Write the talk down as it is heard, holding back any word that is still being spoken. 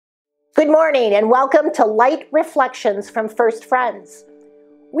Good morning and welcome to Light Reflections from First Friends.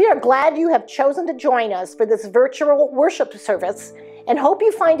 We are glad you have chosen to join us for this virtual worship service and hope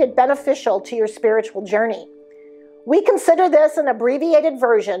you find it beneficial to your spiritual journey. We consider this an abbreviated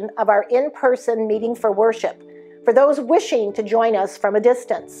version of our in-person meeting for worship for those wishing to join us from a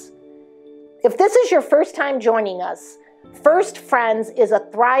distance. If this is your first time joining us, First Friends is a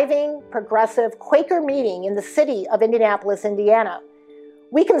thriving, progressive Quaker meeting in the city of Indianapolis, Indiana.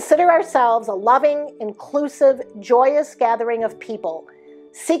 We consider ourselves a loving, inclusive, joyous gathering of people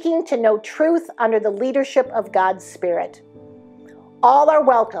seeking to know truth under the leadership of God's Spirit. All are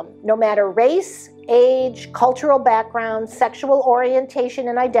welcome, no matter race, age, cultural background, sexual orientation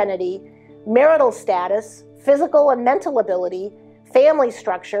and identity, marital status, physical and mental ability, family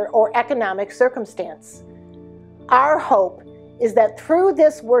structure, or economic circumstance. Our hope is that through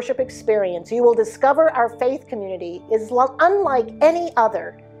this worship experience, you will discover our faith community is unlike any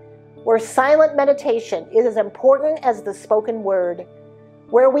other, where silent meditation is as important as the spoken word,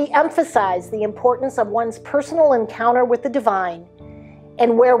 where we emphasize the importance of one's personal encounter with the divine,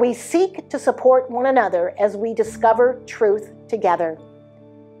 and where we seek to support one another as we discover truth together.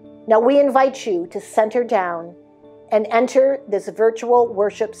 Now we invite you to center down and enter this virtual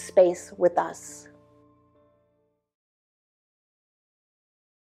worship space with us.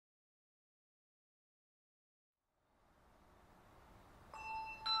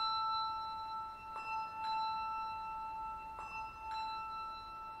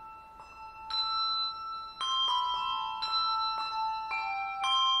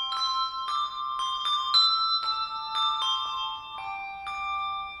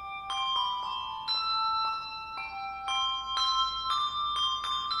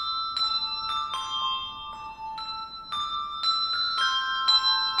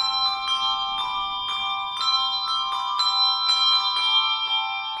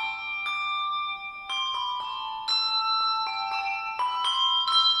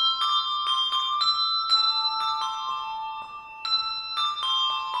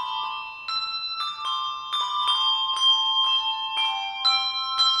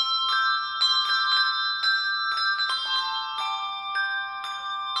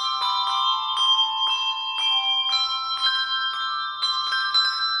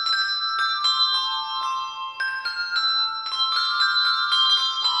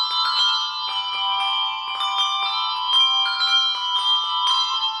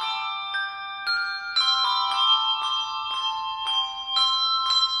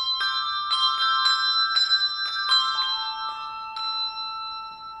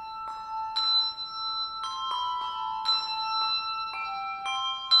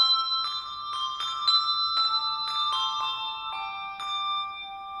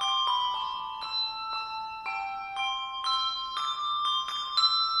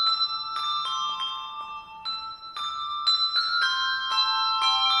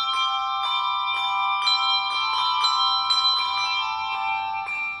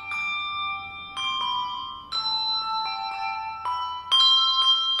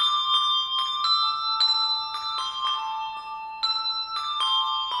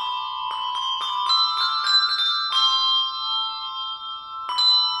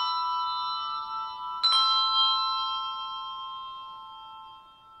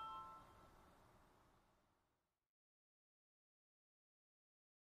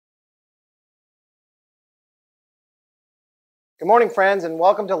 Good morning, friends, and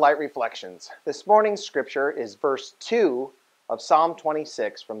welcome to Light Reflections. This morning's scripture is verse 2 of Psalm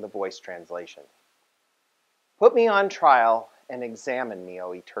 26 from the Voice translation. Put me on trial and examine me,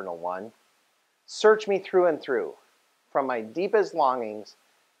 O Eternal One. Search me through and through, from my deepest longings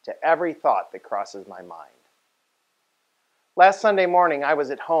to every thought that crosses my mind. Last Sunday morning, I was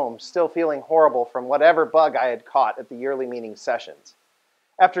at home, still feeling horrible from whatever bug I had caught at the yearly meeting sessions.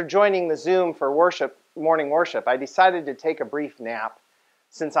 After joining the Zoom for morning worship, I decided to take a brief nap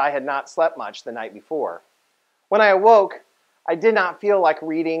since I had not slept much the night before. When I awoke, I did not feel like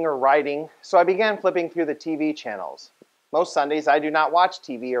reading or writing, so I began flipping through the TV channels. Most Sundays, I do not watch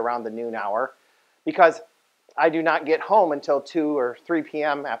TV around the noon hour because I do not get home until 2 or 3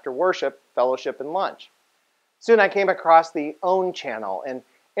 p.m. after worship, fellowship, and lunch. Soon I came across the OWN channel, and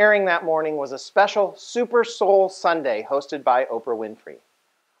airing that morning was a special Super Soul Sunday hosted by Oprah Winfrey.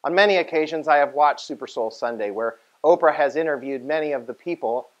 On many occasions, I have watched Super Soul Sunday, where Oprah has interviewed many of the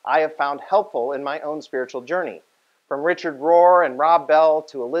people I have found helpful in my own spiritual journey, from Richard Rohr and Rob Bell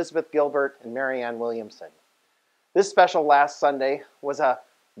to Elizabeth Gilbert and Marianne Williamson. This special last Sunday was a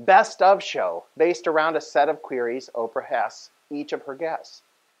best of show based around a set of queries Oprah asks each of her guests.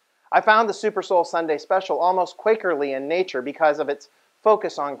 I found the Super Soul Sunday special almost Quakerly in nature because of its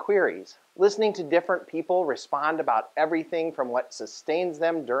focus on queries, listening to different people respond about everything from what sustains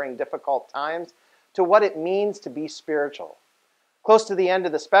them during difficult times to what it means to be spiritual. Close to the end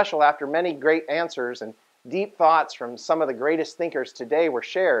of the special, after many great answers and deep thoughts from some of the greatest thinkers today were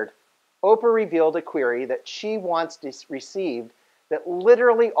shared, Oprah revealed a query that she once received that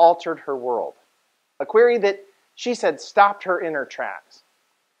literally altered her world. A query that she said stopped her in her tracks.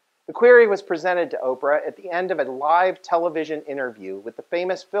 The query was presented to Oprah at the end of a live television interview with the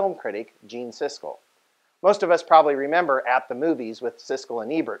famous film critic Gene Siskel. Most of us probably remember At the Movies with Siskel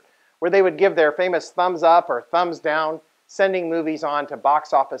and Ebert, where they would give their famous thumbs up or thumbs down, sending movies on to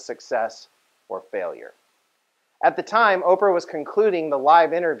box office success or failure. At the time, Oprah was concluding the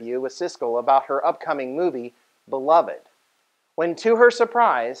live interview with Siskel about her upcoming movie, Beloved, when to her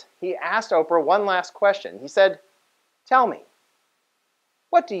surprise, he asked Oprah one last question. He said, "Tell me,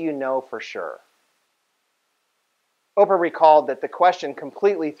 what do you know for sure?" Oprah recalled that the question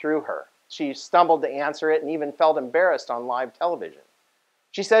completely threw her. She stumbled to answer it and even felt embarrassed on live television.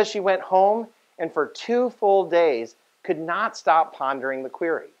 She says she went home and for 2 full days could not stop pondering the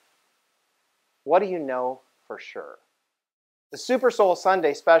query. What do you know for sure? The Super Soul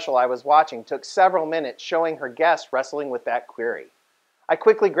Sunday special I was watching took several minutes showing her guests wrestling with that query. I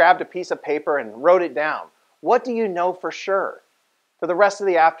quickly grabbed a piece of paper and wrote it down. What do you know for sure? For the rest of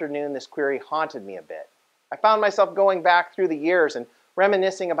the afternoon, this query haunted me a bit. I found myself going back through the years and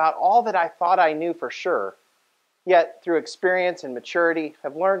reminiscing about all that I thought I knew for sure, yet through experience and maturity,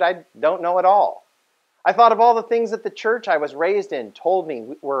 have learned I don't know it all. I thought of all the things that the church I was raised in told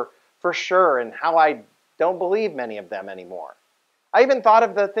me were for sure and how I don't believe many of them anymore. I even thought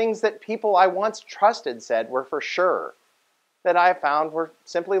of the things that people I once trusted said were for sure, that I found were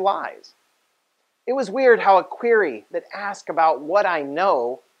simply lies. It was weird how a query that asks about what I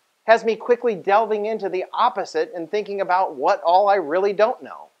know has me quickly delving into the opposite and thinking about what all I really don't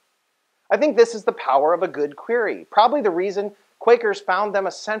know. I think this is the power of a good query, probably the reason Quakers found them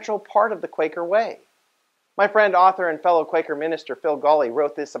a central part of the Quaker way. My friend, author, and fellow Quaker minister Phil Gawley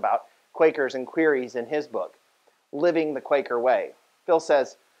wrote this about Quakers and queries in his book, Living the Quaker Way. Phil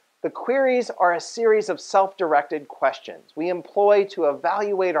says, "The queries are a series of self-directed questions we employ to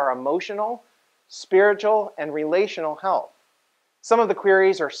evaluate our emotional, spiritual, and relational health. Some of the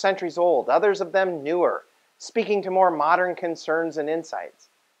queries are centuries old, others of them newer, speaking to more modern concerns and insights.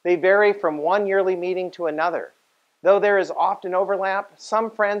 They vary from one yearly meeting to another. Though there is often overlap, some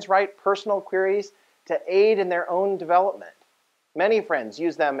friends write personal queries to aid in their own development. Many friends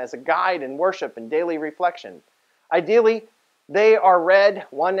use them as a guide in worship and daily reflection. Ideally, they are read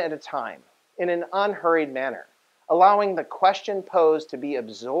one at a time, in an unhurried manner, allowing the question posed to be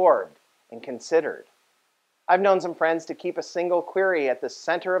absorbed and considered. I've known some friends to keep a single query at the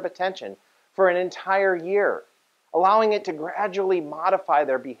center of attention for an entire year, allowing it to gradually modify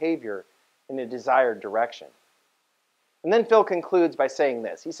their behavior in a desired direction." And then Phil concludes by saying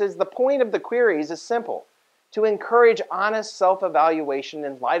this. He says, "The point of the queries is simple, to encourage honest self-evaluation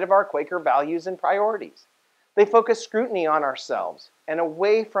in light of our Quaker values and priorities. They focus scrutiny on ourselves and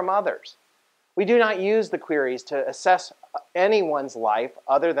away from others. We do not use the queries to assess anyone's life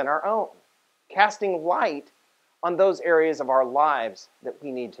other than our own, casting light on those areas of our lives that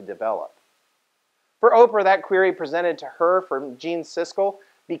we need to develop." For Oprah, that query presented to her from Gene Siskel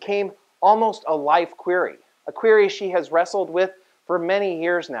became almost a life query, a query she has wrestled with for many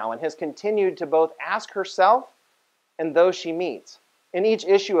years now and has continued to both ask herself and those she meets. In each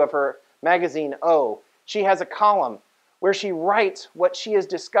issue of her magazine, O, she has a column where she writes what she is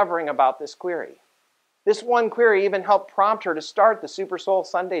discovering about this query. This one query even helped prompt her to start the Super Soul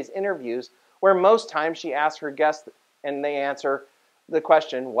Sundays interviews, where most times she asks her guests and they answer the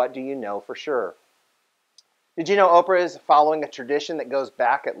question, "What do you know for sure?" Did you know Oprah is following a tradition that goes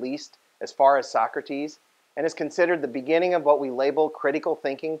back at least as far as Socrates and is considered the beginning of what we label critical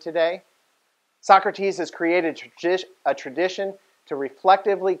thinking today? Socrates has created a tradition to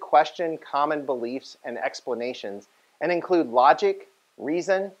reflectively question common beliefs and explanations and include logic,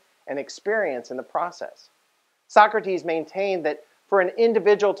 reason, and experience in the process. Socrates maintained that for an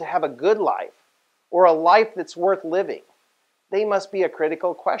individual to have a good life or a life that's worth living, they must be a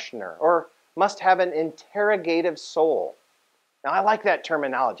critical questioner or must have an interrogative soul. Now, I like that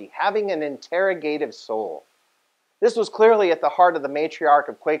terminology, having an interrogative soul. This was clearly at the heart of the matriarch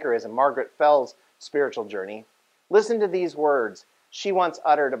of Quakerism, Margaret Fell's spiritual journey. Listen to these words she once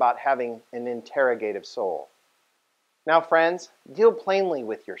uttered about having an interrogative soul. "Now, friends, deal plainly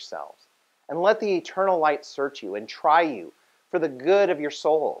with yourselves, and let the eternal light search you and try you for the good of your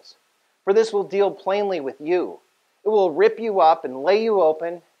souls. For this will deal plainly with you. It will rip you up and lay you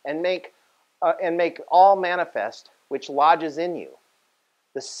open and make all manifest which lodges in you.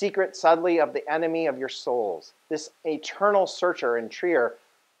 the secret subtly of the enemy of your souls, this eternal searcher and trier,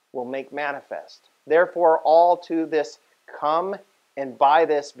 will make manifest. Therefore, all to this come, and by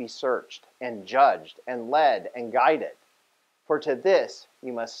this be searched, and judged, and led, and guided. For to this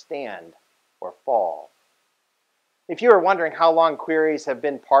you must stand or fall. If you are wondering how long queries have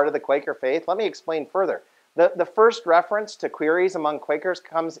been part of the Quaker faith, let me explain further. The first reference to queries among Quakers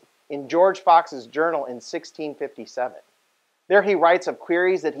comes in George Fox's journal in 1657. There he writes of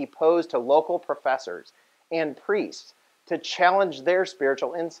queries that he posed to local professors and priests to challenge their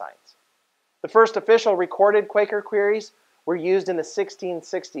spiritual insights. The first official recorded Quaker queries were used in the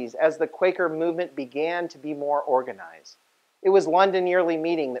 1660s as the Quaker movement began to be more organized. It was London Yearly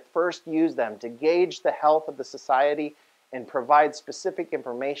Meeting that first used them to gauge the health of the society and provide specific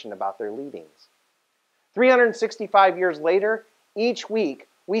information about their leadings. 365 years later, each week,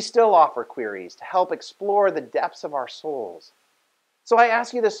 we still offer queries to help explore the depths of our souls. So I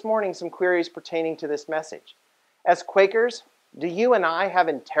ask you this morning some queries pertaining to this message. As Quakers, do you and I have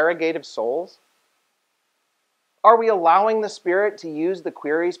interrogative souls? Are we allowing the Spirit to use the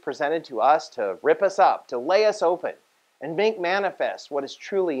queries presented to us to rip us up, to lay us open, and make manifest what is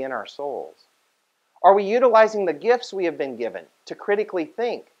truly in our souls? Are we utilizing the gifts we have been given to critically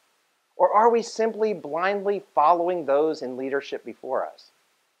think? Or are we simply blindly following those in leadership before us?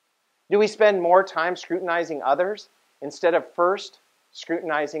 Do we spend more time scrutinizing others instead of first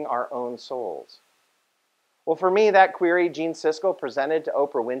scrutinizing our own souls? Well, for me, that query Gene Siskel presented to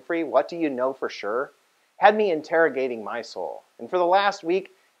Oprah Winfrey, "What do you know for sure?" had me interrogating my soul. And for the last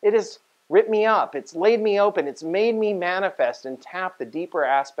week, it has ripped me up. It's laid me open. It's made me manifest and tap the deeper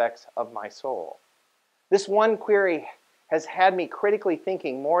aspects of my soul. This one query has had me critically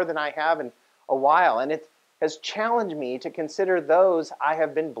thinking more than I have in a while, and it has challenged me to consider those I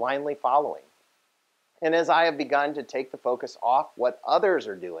have been blindly following. And as I have begun to take the focus off what others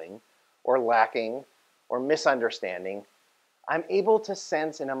are doing, or lacking, or misunderstanding, I'm able to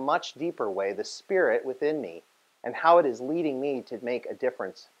sense in a much deeper way the Spirit within me and how it is leading me to make a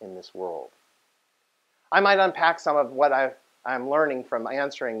difference in this world. I might unpack some of what I'm learning from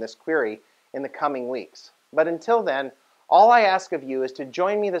answering this query in the coming weeks. But until then, all I ask of you is to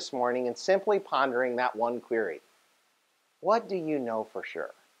join me this morning in simply pondering that one query. What do you know for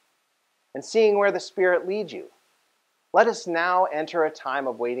sure? And seeing where the Spirit leads you. Let us now enter a time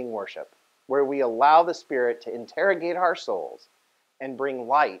of waiting worship, where we allow the Spirit to interrogate our souls and bring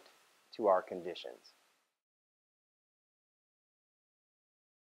light to our conditions.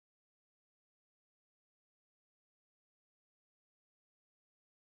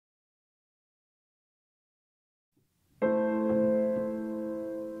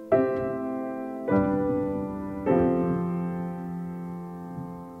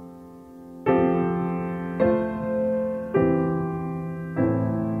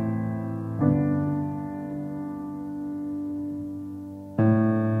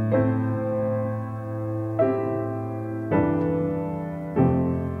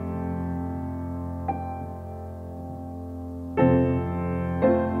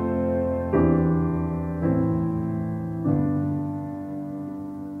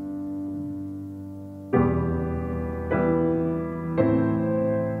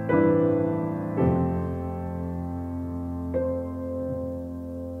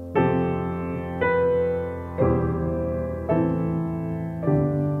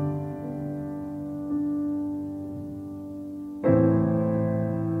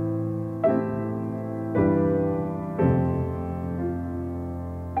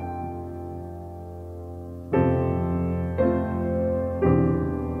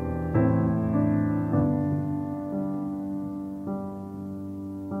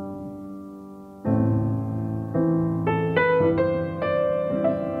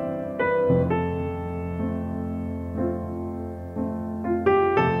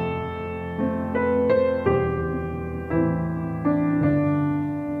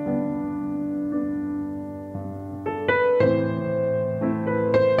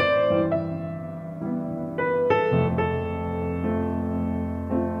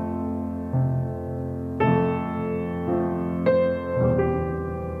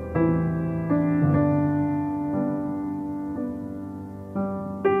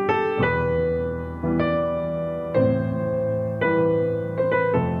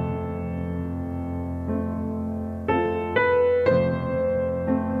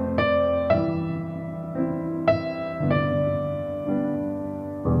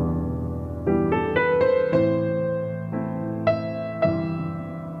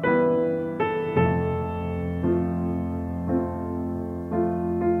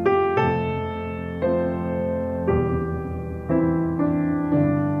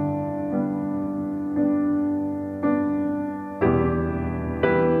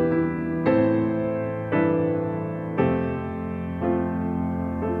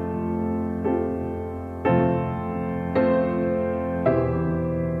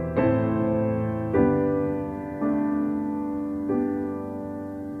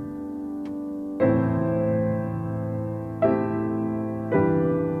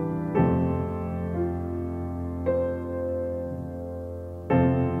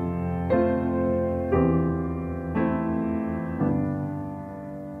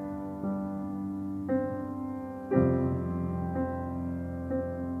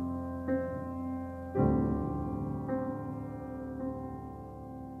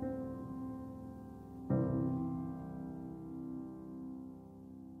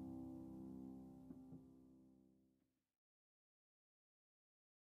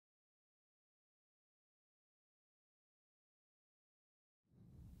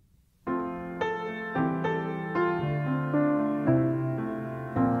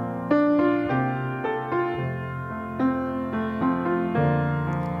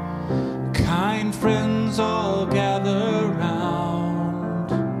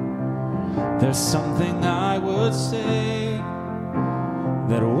 There's something I would say,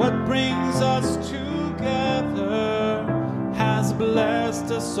 that what brings us together has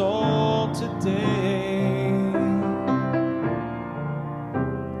blessed us all today.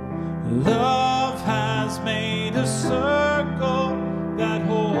 Love has made a circle that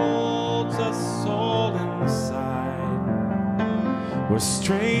holds us all inside, where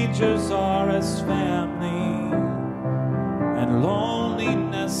strangers are as family and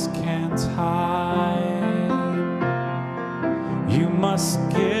loneliness can't hide. You must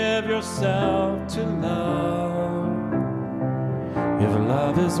give yourself to love, if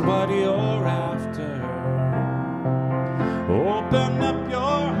love is what you're after. Open up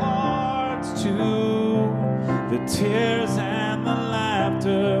your hearts to the tears and the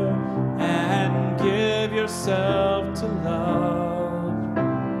laughter, and give yourself to love.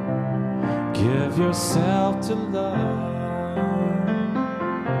 Give yourself to love.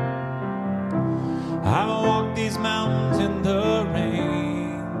 I've walked these mountains in the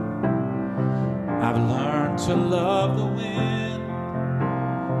rain. I've learned to love the wind.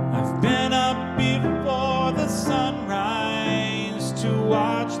 I've been up before the sunrise to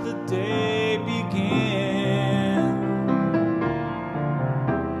watch the day begin.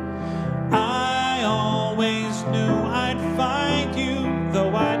 I always knew I'd find you,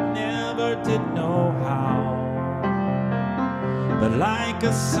 though I never did know how. But like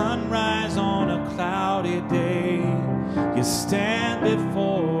a sunrise on a cloudy day, you stand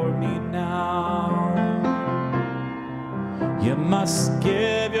before me now. You must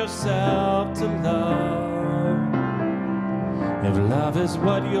give yourself to love, if love is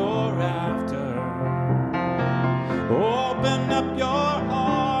what you're after. Open up your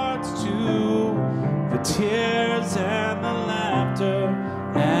hearts to the tears and the laughter,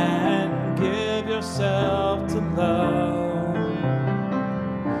 and give yourself to love.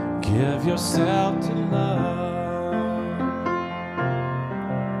 Give yourself to love.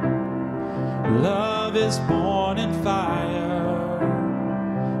 Love is born in fire.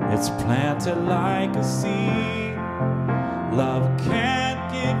 It's planted like a seed. Love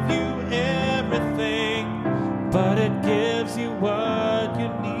can't give you everything, but it gives you what you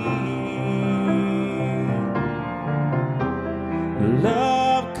need.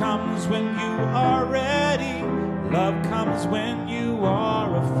 Love comes when you are ready. Love comes when you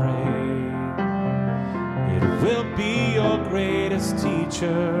are afraid. It will be your greatest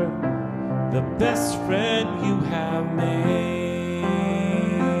teacher, the best friend you have made.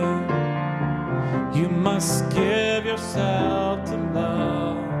 You must give yourself to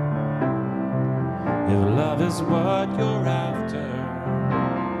love, if love is what you're after.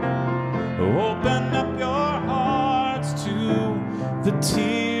 Open up your hearts to the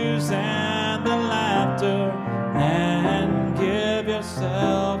tears and the laughter, and give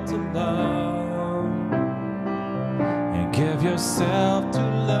yourself to love, and give yourself to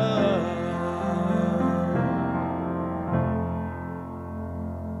love.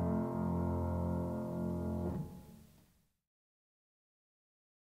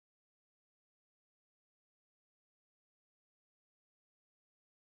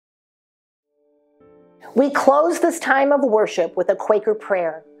 We close this time of worship with a Quaker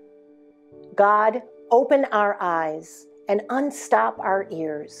prayer. God, open our eyes and unstop our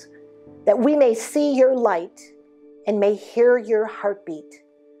ears, that we may see your light and may hear your heartbeat,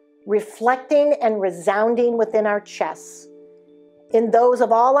 reflecting and resounding within our chests, in those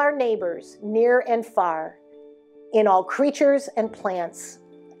of all our neighbors, near and far, in all creatures and plants,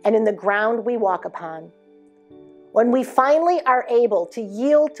 and in the ground we walk upon. When we finally are able to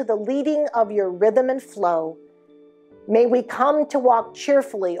yield to the leading of your rhythm and flow, may we come to walk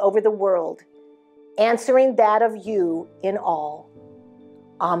cheerfully over the world, answering that of you in all.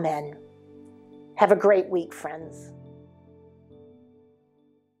 Amen. Have a great week, friends.